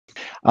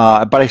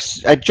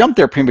I jumped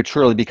there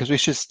prematurely because we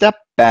should step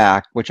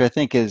back, which I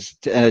think is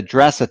to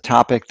address a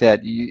topic that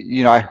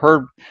I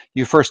heard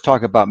you first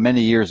talk about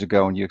many years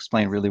ago, and you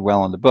explained really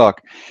well in the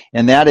book,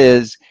 and that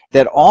is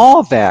that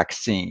all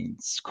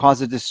vaccines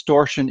cause a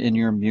distortion in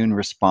your immune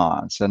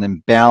response, an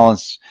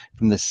imbalance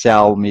from the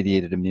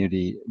cell-mediated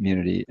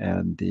immunity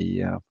and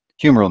the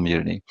humoral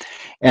immunity.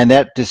 And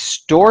that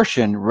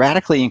distortion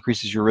radically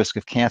increases your risk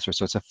of cancer.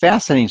 So it's a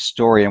fascinating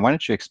story. And why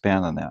don't you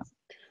expand on that?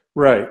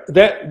 Right.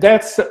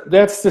 That's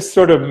the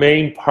sort of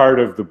main part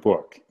of the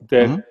book.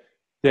 That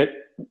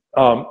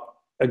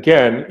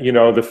again,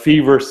 the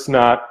fever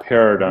snot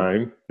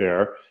paradigm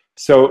there.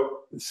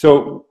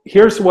 So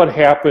here's what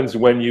happens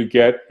when you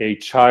get a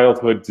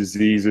childhood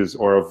diseases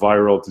or a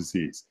viral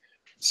disease.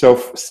 So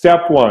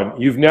step one,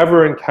 you've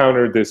never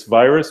encountered this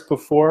virus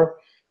before,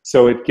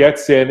 so it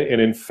gets in and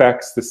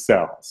infects the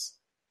cells.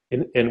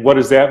 And what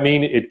does that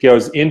mean? It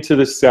goes into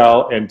the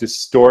cell and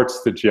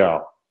distorts the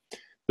gel.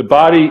 The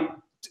body,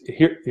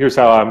 here's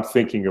how I'm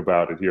thinking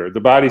about it here. The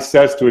body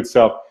says to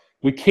itself,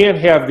 we can't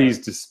have these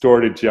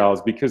distorted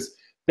gels because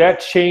that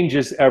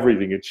changes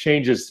everything. It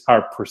changes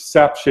our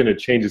perception, it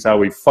changes how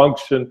we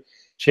function,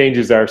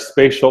 changes our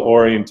spatial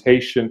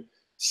orientation.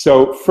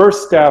 So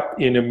first step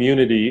in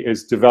immunity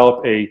is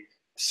develop a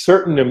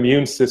certain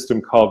immune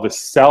system called the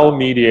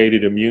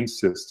cell-mediated immune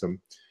system,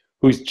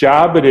 whose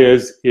job it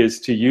is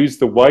to use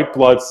the white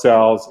blood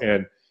cells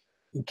and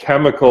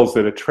chemicals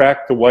that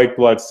attract the white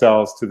blood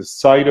cells to the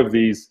site of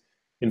these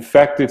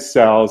infected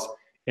cells,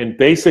 and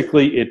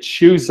basically it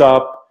chews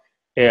up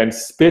and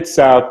spits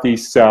out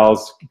these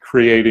cells,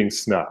 creating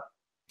snot.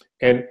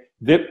 And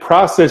that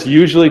process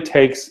usually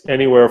takes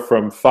anywhere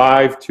from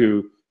 5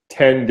 to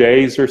 10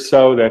 days or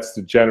so. That's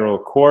the general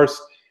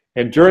course.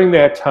 And during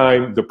that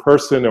time, the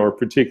person, or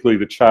particularly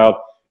the child,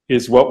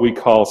 is what we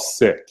call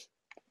sick.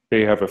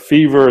 They have a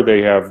fever,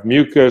 they have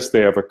mucus, they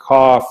have a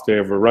cough, they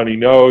have a runny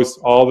nose,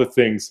 all the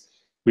things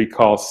we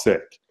call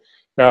sick.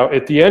 Now,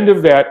 at the end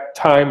of that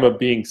time of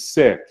being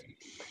sick,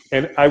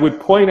 and I would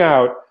point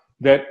out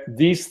that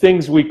these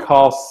things we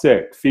call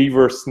sick,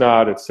 fever,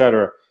 snot,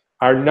 etc.,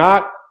 are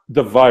not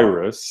the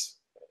virus.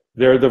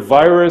 They're the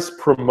virus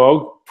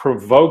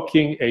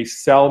provoking a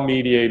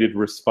cell-mediated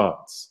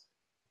response.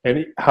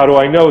 And how do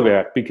I know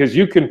that? Because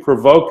you can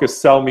provoke a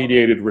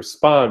cell-mediated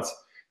response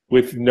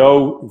with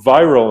no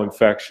viral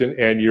infection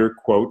and you're,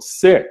 quote,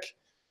 sick.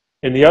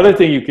 And the other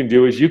thing you can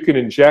do is you can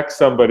inject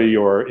somebody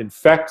or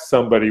infect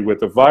somebody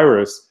with a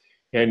virus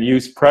and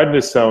use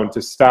prednisone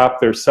to stop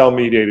their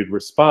cell-mediated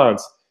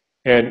response,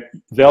 and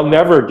they'll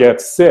never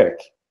get sick.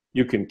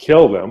 You can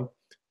kill them,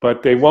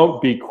 but they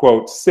won't be,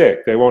 quote,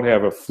 sick. They won't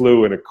have a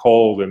flu and a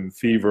cold and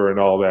fever and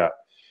all that.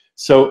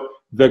 So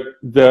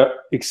the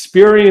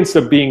experience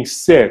of being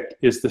sick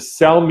is the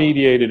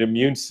cell-mediated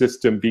immune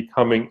system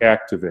becoming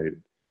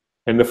activated.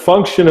 And the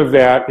function of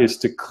that is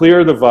to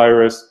clear the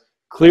virus,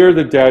 clear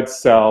the dead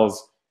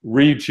cells,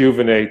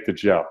 rejuvenate the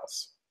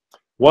gels.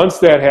 Once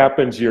that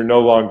happens, you're no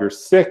longer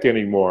sick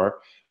anymore,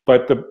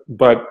 but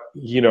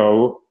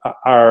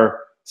our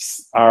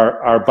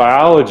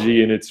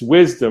biology in its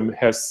wisdom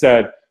has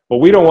said, well,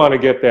 we don't want to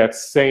get that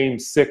same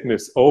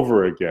sickness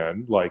over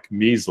again, like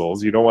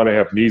measles. You don't want to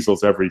have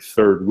measles every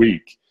 3rd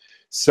week.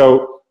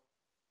 So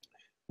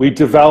we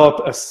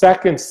develop a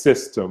second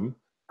system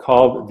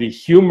called the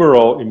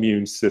humoral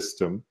immune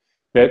system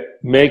that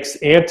makes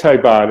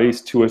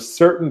antibodies to a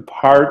certain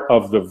part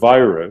of the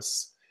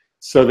virus,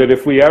 so that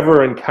if we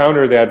ever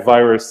encounter that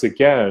virus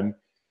again,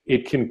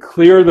 it can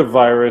clear the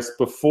virus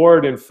before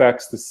it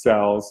infects the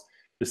cells.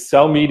 The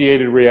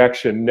cell-mediated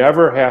reaction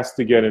never has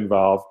to get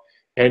involved,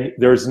 and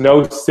there's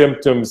no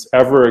symptoms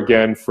ever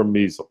again from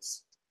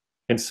measles.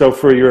 And so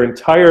for your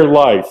entire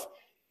life,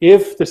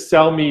 if the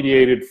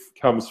cell-mediated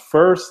comes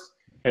first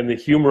and the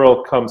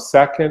humoral comes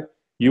second,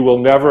 you will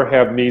never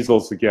have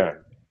measles again.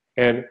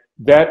 And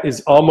that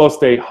is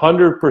almost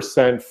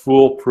 100%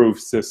 foolproof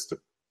system.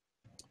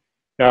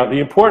 Now, the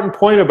important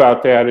point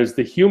about that is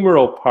the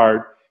humoral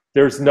part,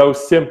 there's no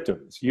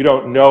symptoms. You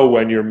don't know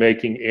when you're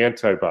making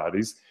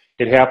antibodies.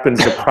 It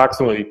happens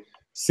approximately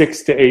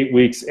 6 to 8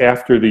 weeks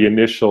after the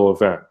initial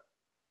event.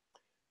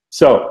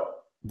 So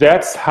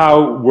that's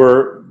how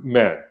we're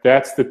meant.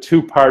 That's the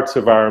 2 parts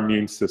of our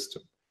immune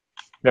system.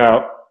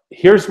 Now,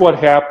 here's what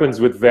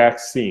happens with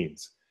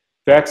vaccines.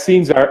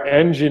 Vaccines are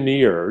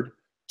engineered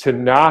to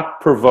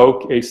not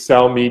provoke a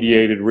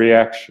cell-mediated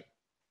reaction.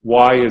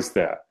 Why is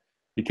that?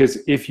 Because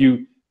if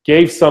you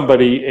gave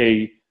somebody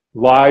a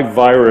live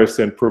virus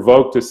and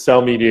provoked a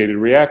cell-mediated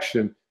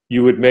reaction,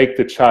 you would make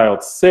the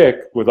child sick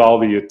with all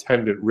the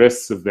attendant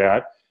risks of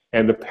that,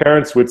 and the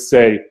parents would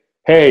say,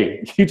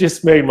 hey, you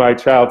just made my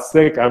child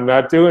sick, I'm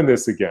not doing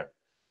this again.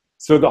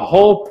 So the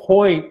whole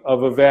point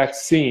of a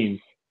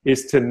vaccine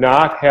is to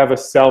not have a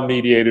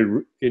cell-mediated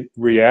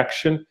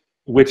reaction,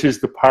 which is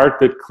the part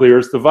that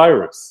clears the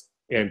virus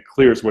and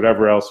clears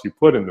whatever else you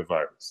put in the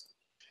virus.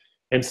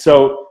 And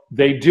so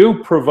they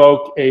do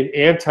provoke an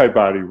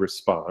antibody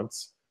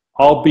response,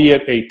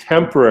 albeit a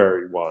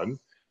temporary one,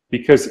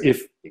 because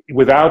if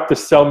without the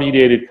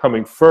cell-mediated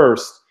coming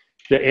first,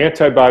 the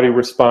antibody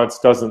response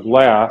doesn't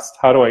last.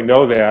 How do I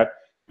know that?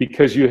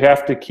 Because you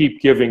have to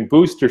keep giving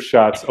booster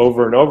shots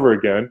over and over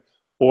again,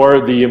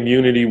 or the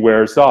immunity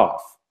wears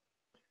off.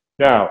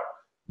 Now,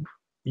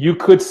 you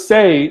could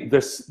say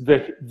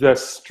the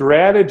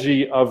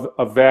strategy of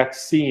a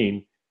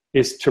vaccine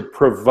is to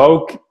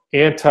provoke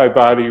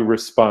antibody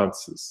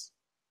responses.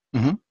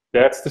 Mm-hmm.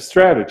 That's the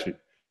strategy.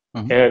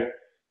 Mm-hmm. And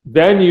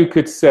then you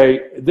could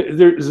say,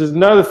 there's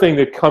another thing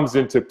that comes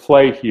into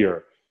play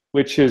here,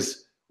 which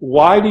is,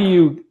 why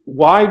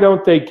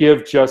don't they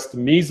give just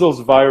measles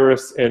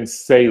virus and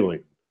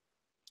saline?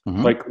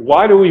 Mm-hmm. Like,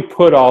 why do we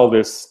put all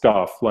this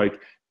stuff, like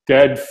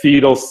dead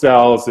fetal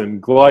cells and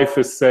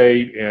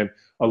glyphosate and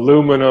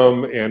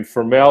aluminum and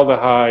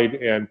formaldehyde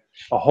and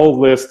a whole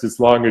list as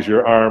long as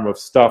your arm of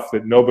stuff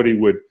that nobody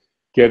would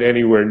get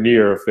anywhere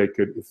near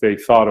if they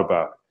thought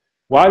about it?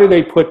 Why do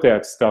they put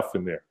that stuff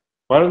in there?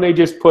 Why don't they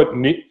just put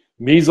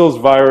measles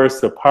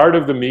virus, a part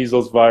of the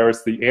measles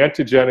virus, the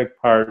antigenic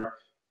part,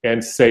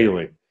 and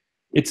saline?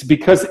 It's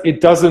because it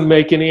doesn't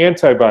make an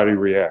antibody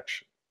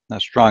reaction.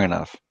 Not strong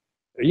enough.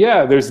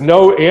 Yeah, there's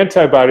no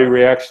antibody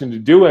reaction to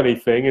do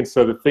anything, and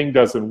so the thing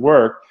doesn't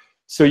work.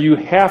 So you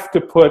have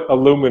to put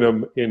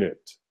aluminum in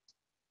it.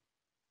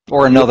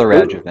 Or another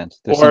adjuvant.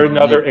 Or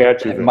another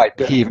adjuvant. It might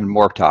be even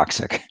more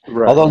toxic.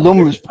 Right. Although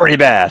aluminum is pretty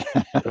bad.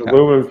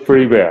 Aluminum is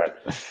pretty bad.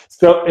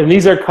 So, and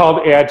these are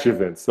called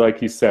adjuvants,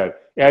 like you said.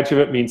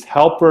 Adjuvant means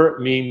helper,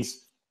 means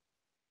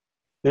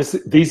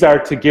these are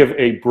to give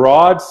a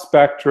broad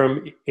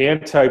spectrum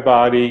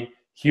antibody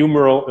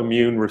humoral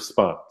immune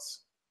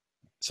response.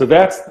 So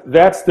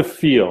that's the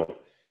field.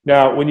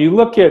 Now, when you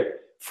look at,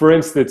 for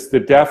instance, the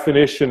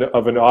definition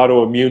of an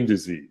autoimmune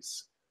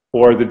disease,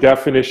 or the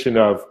definition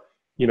of,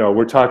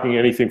 we're talking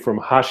anything from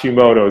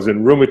Hashimoto's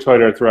and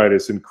rheumatoid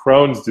arthritis and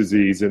Crohn's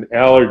disease and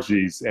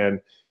allergies and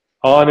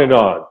on and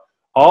on.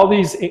 All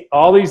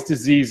these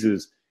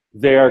diseases,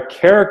 they are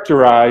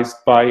characterized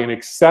by an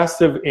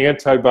excessive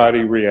antibody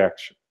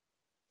reaction.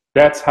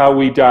 That's how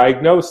we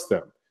diagnose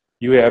them.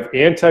 You have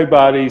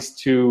antibodies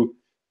to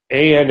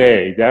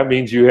ANA, that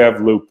means you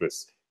have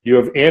lupus. You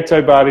have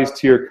antibodies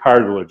to your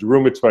cartilage,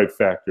 rheumatoid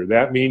factor,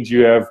 that means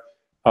you have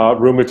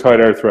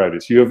rheumatoid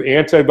arthritis. You have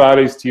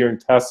antibodies to your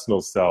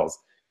intestinal cells,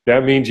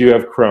 that means you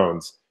have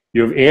Crohn's.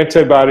 You have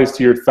antibodies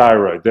to your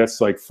thyroid, that's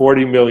like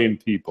 40 million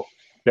people.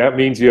 That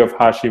means you have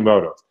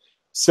Hashimoto's.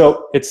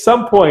 So at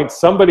some point,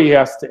 somebody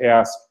has to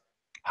ask,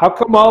 how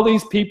come all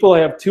these people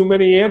have too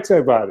many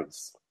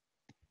antibodies?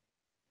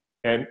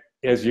 And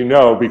as you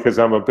know, because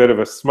I'm a bit of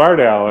a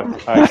smart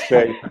aleck, I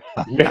say,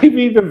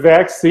 maybe the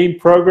vaccine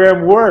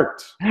program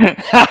worked.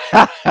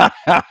 I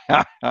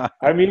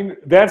mean,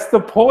 that's the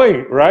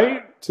point,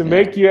 right? To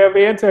make you have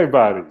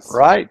antibodies.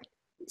 Right.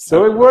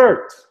 So it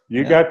worked.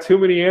 You got too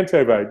many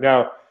antibodies.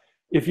 Now,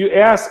 if you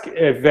ask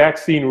a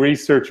vaccine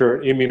researcher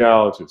or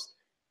immunologist,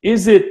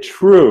 is it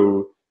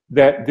true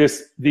that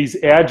these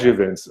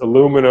adjuvants,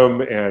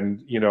 aluminum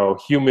and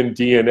human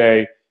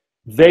DNA,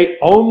 they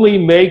only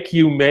make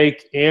you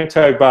make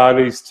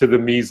antibodies to the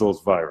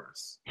measles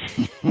virus?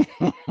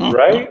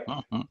 Right?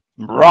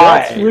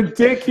 Right. That's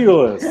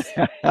ridiculous.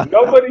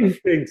 Nobody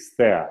thinks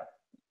that.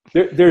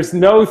 There's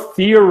no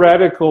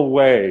theoretical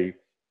way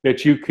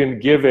that you can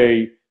give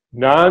a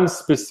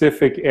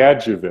non-specific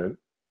adjuvant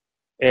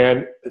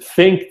and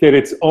think that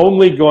it's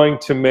only going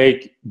to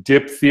make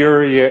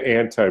diphtheria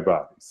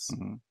antibodies.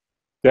 Mm-hmm.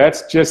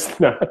 That's just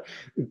not,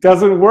 it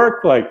doesn't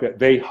work like that.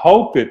 They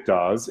hope it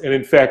does, and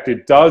in fact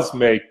it does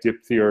make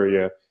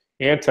diphtheria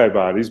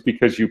antibodies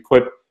because you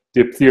put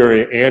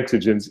diphtheria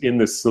antigens in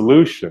the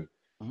solution.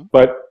 Mm-hmm.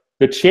 But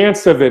the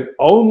chance of it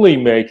only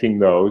making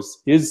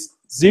those is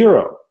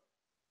 0.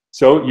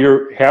 So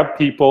you have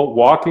people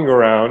walking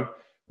around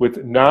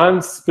with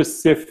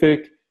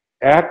non-specific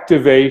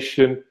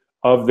activation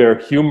of their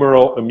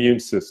humoral immune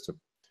system.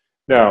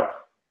 Now,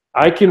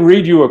 I can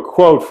read you a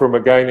quote from a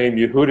guy named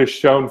Yehuda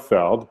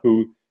Schoenfeld,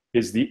 who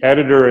is the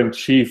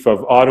editor-in-chief of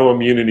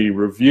Autoimmunity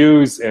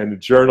Reviews and the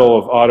Journal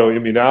of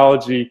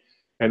Autoimmunology,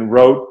 and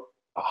wrote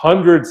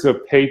hundreds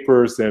of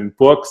papers and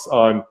books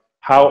on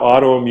how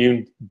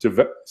autoimmune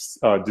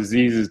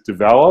diseases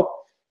develop.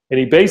 And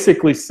he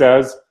basically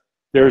says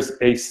there's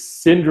a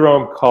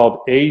syndrome called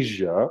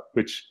ASIA,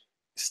 which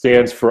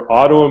stands for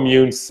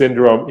Autoimmune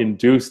Syndrome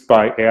Induced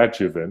by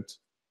Adjuvant,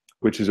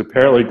 which is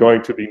apparently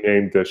going to be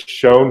named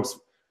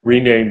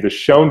renamed the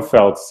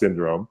Schoenfeld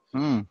syndrome.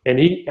 And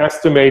he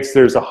estimates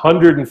there's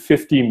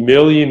 150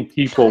 million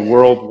people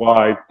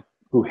worldwide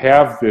who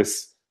have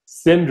this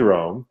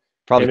syndrome.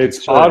 Probably, and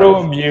it's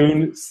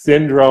autoimmune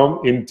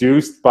syndrome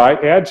induced by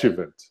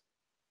adjuvant.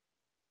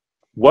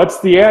 What's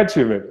the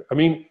adjuvant? I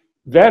mean,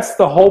 that's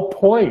the whole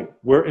point.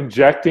 We're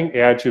injecting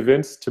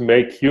adjuvants to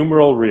make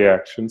humoral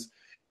reactions.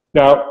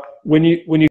 Now, when you